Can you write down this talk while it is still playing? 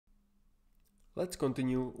Let's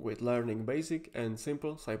continue with learning basic and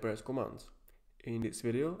simple Cypress commands. In this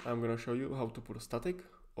video, I'm gonna show you how to put static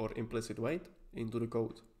or implicit wait into the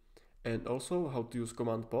code, and also how to use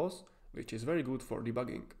command pause, which is very good for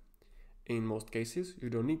debugging. In most cases, you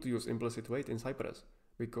don't need to use implicit wait in Cypress,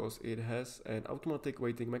 because it has an automatic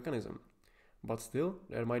waiting mechanism. But still,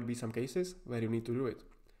 there might be some cases where you need to do it.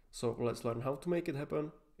 So let's learn how to make it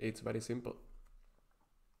happen. It's very simple.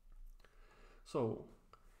 So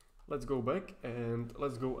let's go back and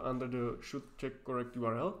let's go under the should check correct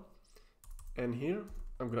URL. And here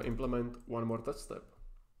I'm gonna implement one more test step.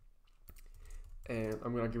 And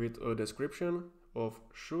I'm gonna give it a description of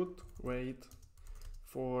should wait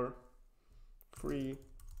for 3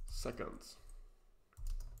 seconds.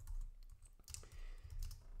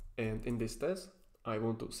 And in this test, I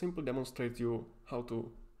want to simply demonstrate you how to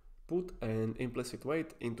put an implicit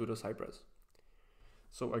wait into the Cypress.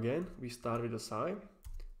 So again, we start with a sci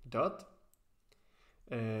dot,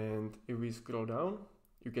 and if we scroll down,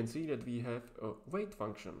 you can see that we have a wait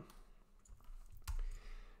function.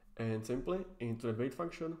 And simply into the wait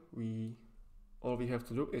function, all we have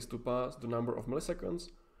to do is to pass the number of milliseconds,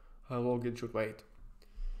 how long it should wait.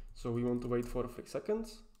 So we want to wait for 3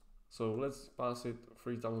 seconds. So let's pass it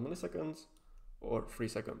 3000 milliseconds or 3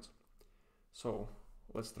 seconds. So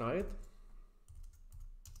let's try it.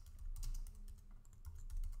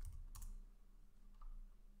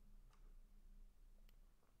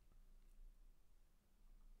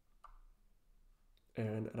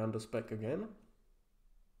 And run the spec again.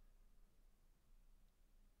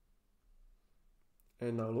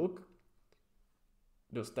 And now look,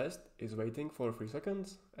 this test is waiting for 3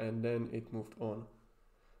 seconds and then it moved on.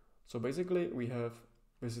 So basically we have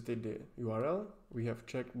visited the URL, we have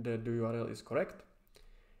checked that the URL is correct,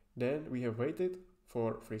 then we have waited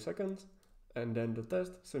for 3 seconds and then the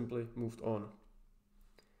test simply moved on.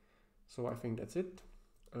 So I think that's it.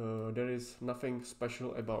 There is nothing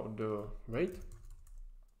special about the wait.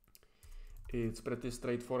 It's pretty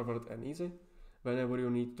straightforward and easy. Whenever you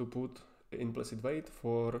need to put implicit wait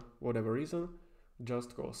for whatever reason,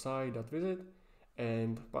 just call sci.visit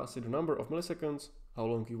and pass it the number of milliseconds, how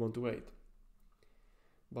long you want to wait.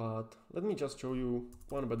 But let me just show you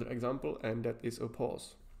one better example, and that is a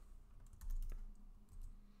pause.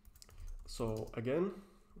 So again,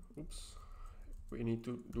 we need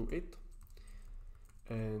to do it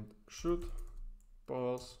and should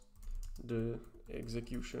pause the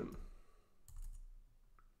execution.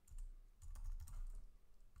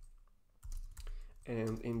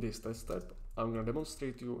 And in this test step, I'm going to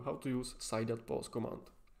demonstrate you how to use sci.pause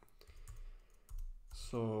command.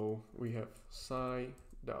 So we have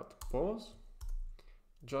sci.pause,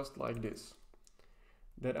 just like this.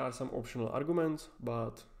 There are some optional arguments,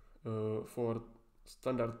 but for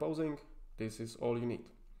standard pausing, this is all you need.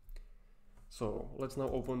 So let's now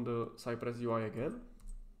open the Cypress UI again.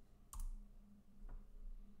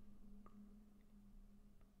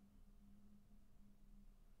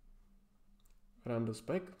 Run the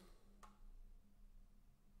spec.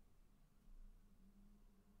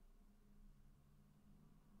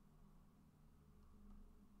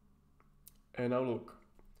 And now look,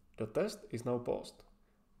 the test is now paused.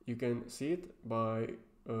 You can see it by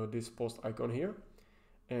this pause icon here,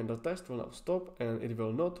 and the test will now stop and it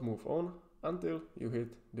will not move on until you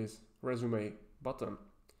hit this resume button.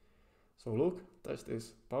 So look, test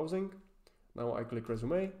is pausing. Now I click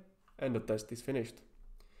resume and the test is finished.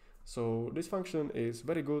 So this function is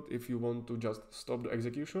very good if you want to just stop the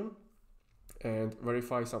execution and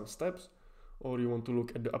verify some steps, or you want to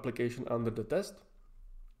look at the application under the test.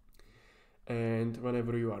 And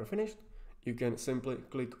whenever you are finished, you can simply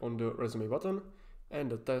click on the resume button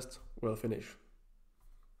and the test will finish.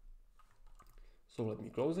 So let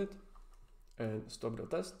me close it and stop the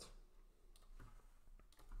test.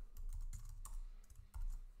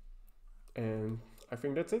 And I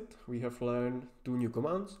think that's it. We have learned 2 new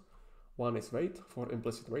commands. One is wait for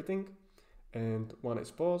implicit waiting, and one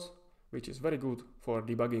is pause, which is very good for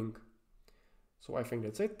debugging. So I think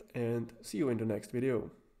that's it, and see you in the next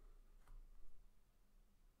video.